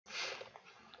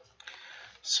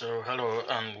So hello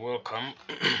and welcome.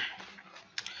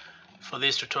 For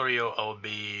this tutorial I'll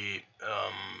be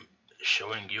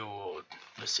showing you,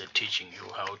 let's say teaching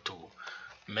you how to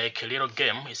make a little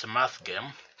game. It's a math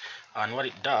game, and what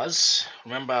it does,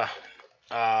 remember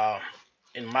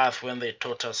in math when they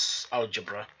taught us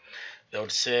algebra, they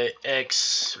would say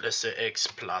x, let's say x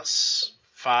plus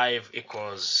 5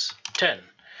 equals 10,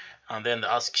 and then they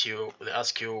ask you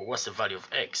what's the value of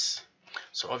x.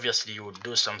 So obviously you would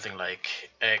do something like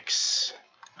x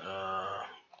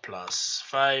plus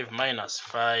 5 minus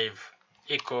 5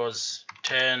 equals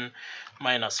 10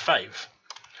 minus 5,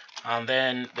 and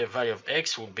then the value of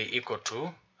x will be equal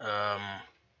to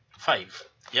 5.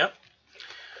 Yeah.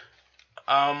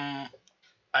 I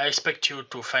expect you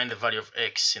to find the value of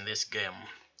x in this game,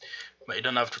 but you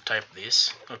don't have to type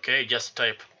this. Okay, just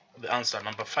type the answer,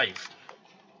 number 5.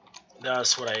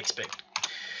 That's what I expect.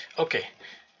 Okay,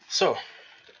 so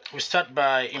we start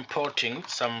by importing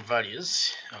some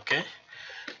values. Okay,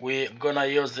 we're gonna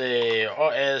use the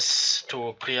OS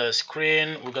to clear the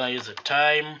screen. We're gonna use the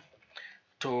time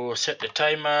to set the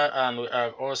timer, and we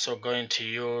are also going to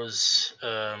use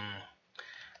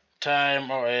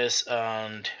time, OS,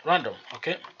 and random.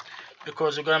 Okay,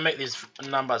 because we're gonna make these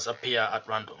numbers appear at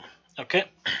random. Okay,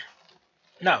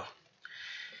 now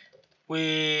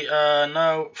we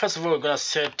first of all we're gonna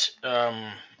set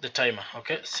the timer.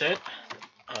 Okay, set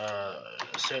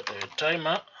a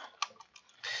timer,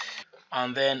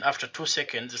 and then after 2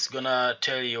 seconds it's gonna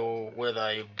tell you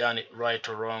whether you've done it right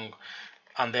or wrong,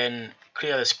 and then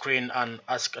clear the screen and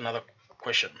ask another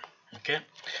question. Okay,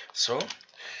 so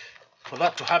for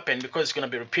that to happen, because it's going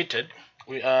to be repeated,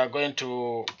 we are going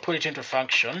to put it into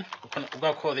function. We're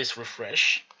going to call this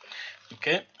refresh.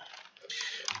 Okay,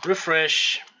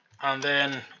 refresh, and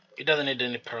then it doesn't need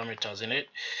any parameters in it.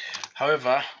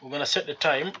 However, we're going to set the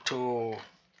time to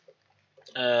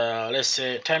let's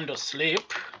say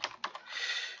time.sleep,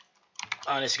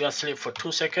 and it's going to sleep for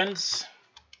 2 seconds.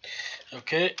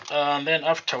 Okay, and then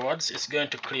afterwards it's going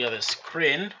to clear the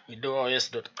screen. We do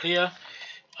os.clear,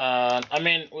 I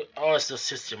mean os the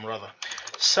system rather.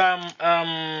 Some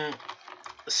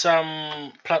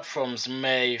platforms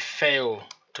may fail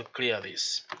to clear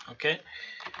this. Okay,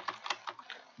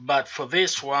 but for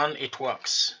this one it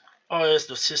works. Os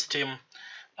the system,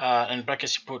 in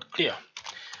brackets you put clear.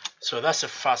 So that's the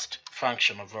first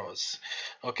function of ours.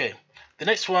 Okay, the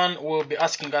next one will be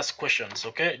asking us questions.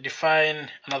 Okay, define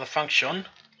another function.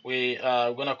 We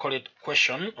are gonna call it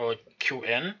question, or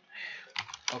qn.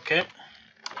 Okay,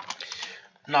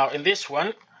 now in this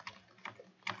one,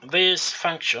 this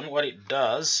function, what it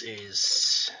does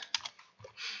is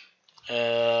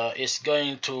it's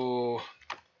going to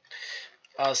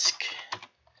ask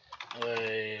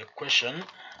a question.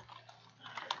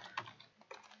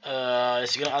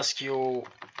 It's going to ask you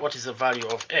what is the value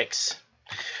of x.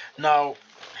 Now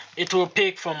it will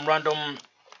pick from random,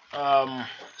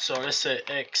 so let's say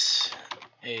x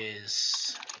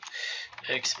is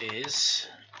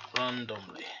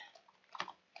randomly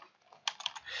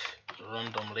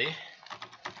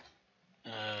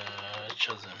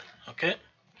chosen. Okay,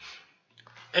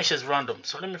 x is random,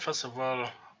 so let me first of all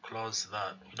close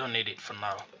that. We don't need it for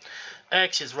now.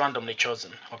 X is randomly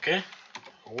chosen. Okay,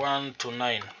 1 to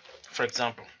 9 for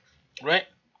example, right?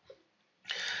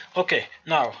 Okay,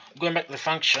 now going back to the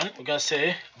function, we're gonna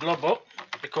say global,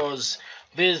 because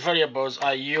these variables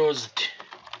are used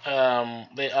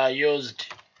they are used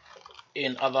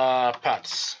in other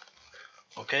parts.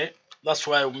 Okay, that's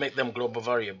why we make them global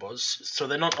variables, so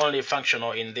they're not only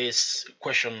functional in this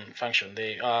question function,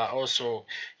 they are also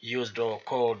used or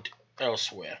called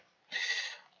elsewhere.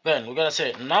 Then we're gonna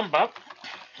say number.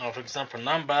 Now for example,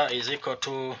 number is equal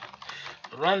to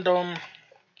random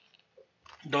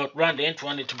dot randint. We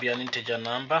want it to be an integer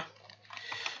number.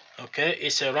 Okay,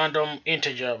 it's a random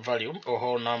integer value or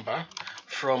whole number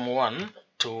from 1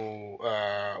 to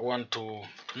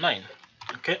 9.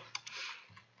 Okay,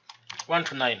 1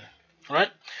 to 9.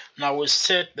 Right, now we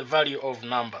set the value of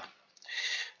number.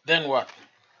 Then what?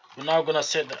 We're now gonna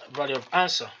set the value of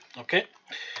answer. Okay,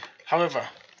 however,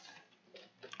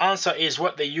 answer is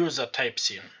what the user types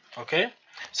in. Okay,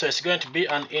 so it's going to be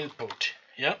an input.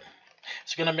 Yeah,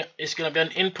 it's gonna be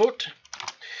an input.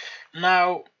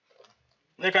 Now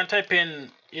they can type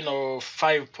in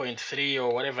 5.3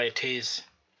 or whatever it is,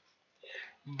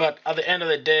 but at the end of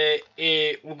the day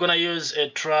we're gonna use a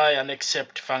try and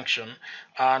except function,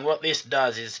 and what this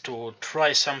does is to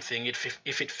try something.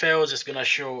 If it fails, it's gonna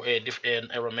show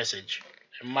an error message,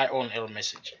 my own error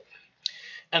message.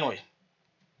 Anyway,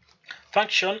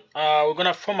 function, we're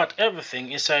gonna format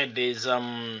everything inside these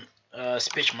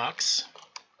speech marks,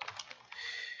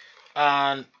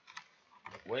 and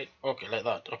wait, okay, like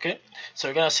that. Okay, so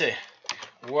we're gonna say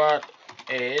what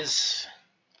is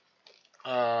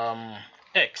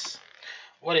x.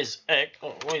 What is x?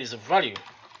 Oh, what is the value?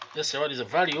 Let's say what is the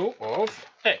value of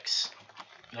x.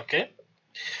 Okay,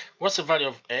 what's the value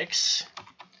of x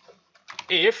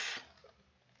if,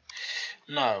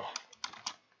 now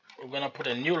we're gonna put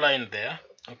a new line there.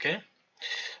 Okay,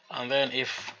 and then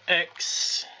if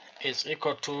x is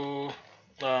equal to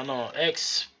no,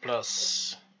 x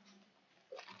plus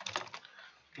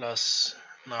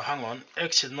now hang on,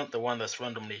 x is not the one that's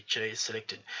randomly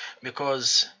selected,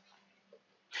 because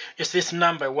it's this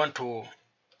number I want to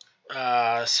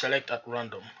select at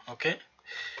random. Okay,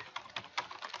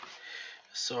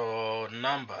 so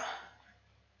number,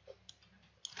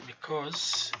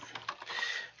 because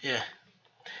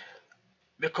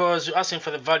because you're asking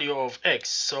for the value of x,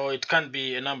 so it can't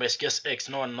be a number, it's just x,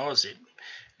 no one knows it,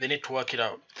 they need to work it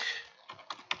out.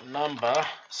 Number,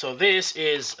 so this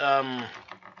is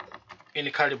in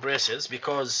curly braces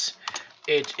because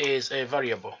it is a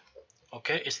variable.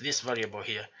 Okay, it's this variable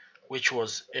here, which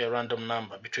was a random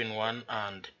number between 1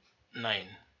 and 9,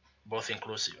 both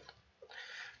inclusive,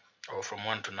 or from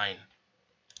 1 to 9.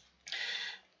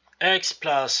 X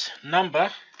plus number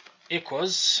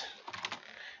equals,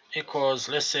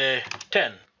 let's say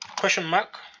 10, question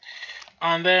mark,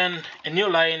 and then a new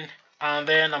line, and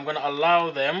then I'm going to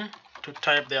allow them to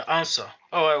type their answer.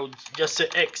 Oh, I would just say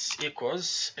x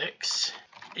equals,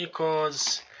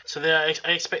 so there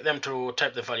I expect them to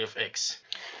type the value of x.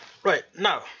 Right,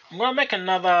 now I'm going to make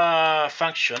another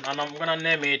function and I'm going to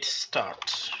name it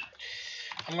start.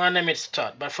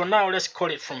 But for now let's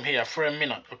call it from here for a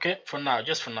minute. Okay, for now,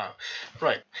 just for now.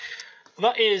 Right,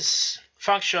 that is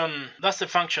function, that's the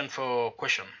function for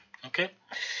question. Okay,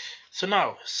 so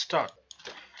now start,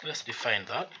 let's define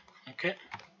that. Okay,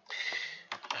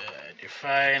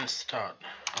 define start.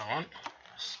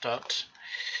 Start.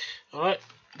 All right,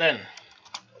 then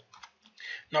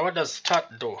now what does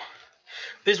start do?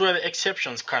 This is where the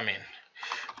exceptions come in.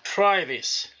 Try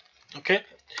this. Okay,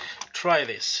 try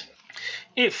this.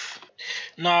 If,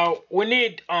 now we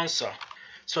need answer,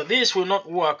 so this will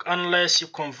not work unless you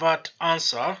convert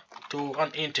answer to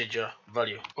an integer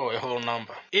value or a whole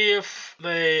number. If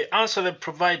the answer they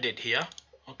provided here,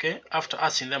 okay, after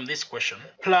asking them this question,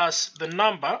 plus the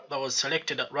number that was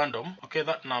selected at random, okay,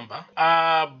 that number,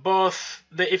 both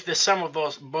if the sum of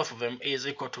both of them is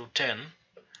equal to 10,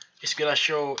 it's gonna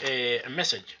show a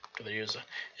message to the user.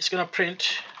 It's gonna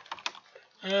print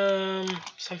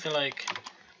something like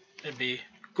maybe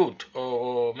good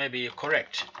or maybe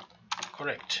correct.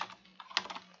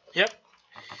 Yep,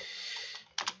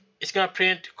 it's gonna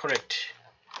print correct.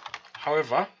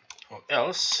 However, or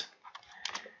else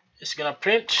it's gonna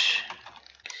print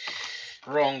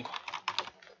wrong.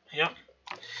 Yep,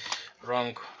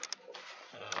 wrong.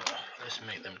 Let's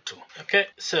make them 2. Okay,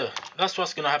 so that's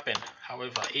what's gonna happen.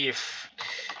 However, if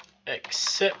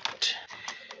except,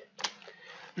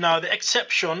 now the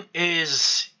exception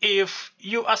is if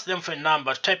you ask them for a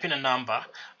number, type in a number,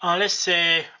 and let's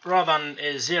say rather than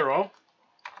a 0,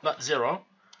 that 0,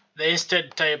 they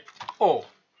instead type O,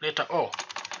 letter O.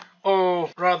 Or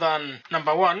rather than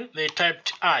number 1, they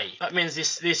typed I. That means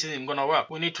this isn't gonna work.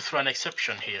 We need to throw an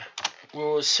exception here. We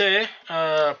will say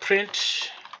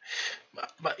print,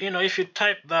 but you know, if you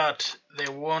type that, they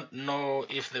won't know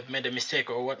if they've made a mistake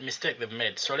or what mistake they've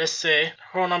made. So let's say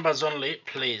whole numbers only,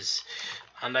 please.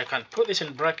 And I can put this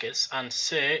in brackets and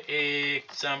say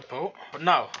example.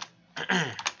 Now,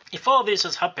 if all this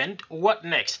has happened, what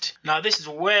next? Now this is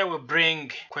where we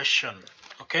bring question.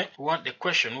 Okay, we want the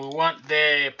question, we want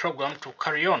the program to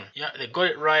carry on. Yeah, they got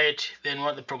it right, then we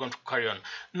want the program to carry on.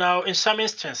 Now in some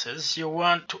instances you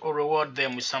want to reward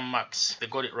them with some marks. They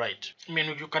got it right. I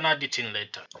mean, you can add it in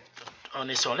later on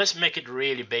its own. Let's make it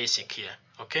really basic here.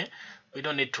 Okay, we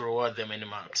don't need to reward them any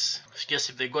marks. It's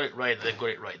just if they got it right, they got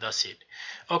it right, that's it.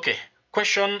 Okay,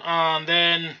 question, and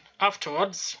then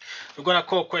afterwards we're gonna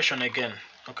call question again.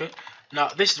 Okay, now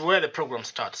this is where the program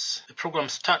starts. The program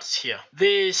starts here.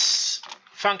 This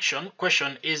function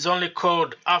question is only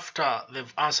called after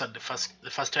they've answered the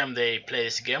first time they play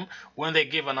this game. When they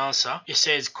give an answer, it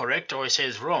says correct or it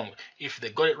says wrong. If they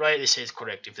got it right, it says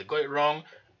correct. If they got it wrong,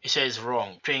 it says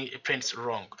wrong. It prints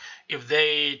wrong. If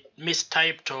they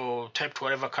mistyped or typed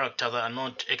whatever characters are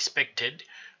not expected,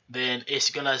 then it's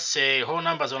gonna say whole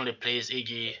numbers only, please,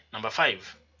 e.g. number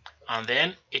 5. And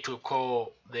then it will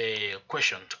call the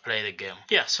question to play the game.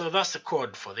 Yeah, so that's the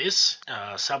code for this.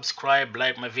 Subscribe,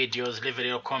 like my videos, leave a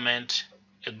little comment,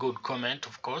 a good comment,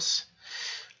 of course.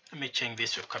 Let me change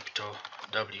this to capital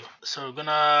W. So we're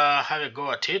gonna have a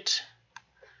go at it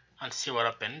and see what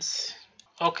happens.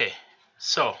 Okay,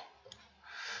 so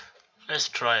Let's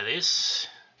try this.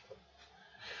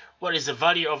 What is the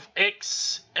value of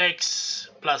x? X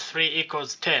plus 3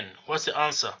 equals 10. What's the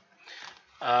answer?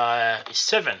 It's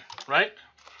 7, right? It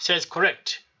says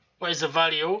correct. What is the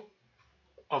value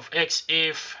of x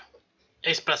if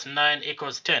x plus 9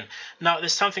 equals 10? Now,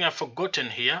 there's something I've forgotten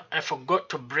here. I forgot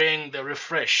to bring the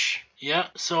refresh. Yeah,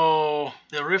 so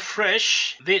the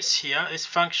refresh, this here, this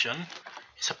function,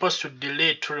 is supposed to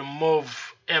delete, to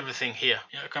remove everything here.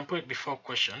 Yeah, I can put it before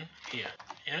question here.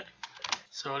 Yeah.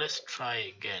 So let's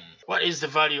try again. What is the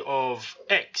value of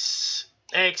x?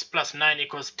 X plus 9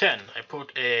 equals 10. I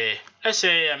put a, let's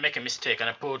say I make a mistake and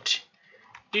I put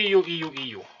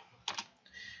EU.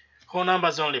 Whole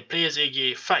numbers only, please,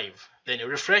 e.g. 5. Then it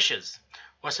refreshes.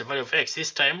 What's the value of x?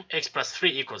 This time x plus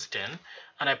 3 equals 10.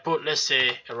 And I put, let's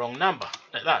say, a wrong number,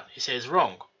 like that. It says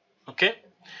wrong. Okay?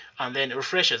 And then it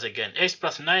refreshes again. X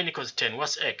plus 9 equals 10.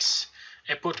 What's x?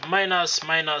 I put minus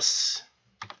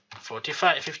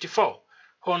 54.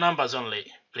 Whole numbers only,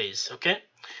 please. Okay?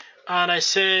 And I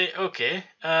say, okay,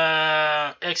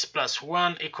 x plus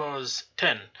 1 equals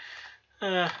 10.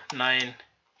 9.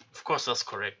 Of course, that's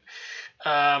correct.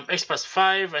 X plus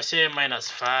 5, I say minus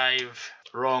 5.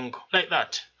 Wrong. Like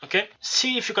that. Okay?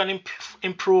 See if you can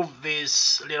improve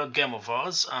this little game of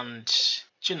ours and,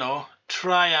 you know,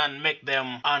 try and make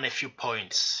them earn a few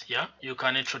points. Yeah? You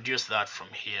can introduce that from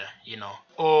here, you know.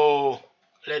 Or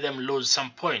let them lose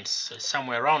some points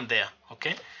somewhere around there.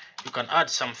 Okay? You can add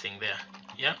something there.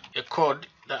 Yeah? A code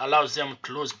that allows them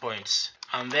to lose points.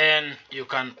 And then you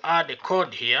can add a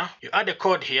code here. You add a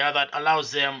code here that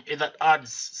allows them, that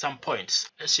adds some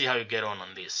points. Let's see how you get on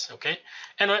this. Okay?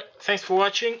 Anyway, thanks for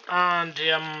watching, and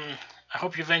I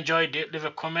hope you've enjoyed it. Leave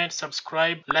a comment,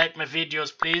 subscribe, like my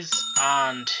videos, please,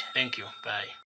 and thank you. Bye.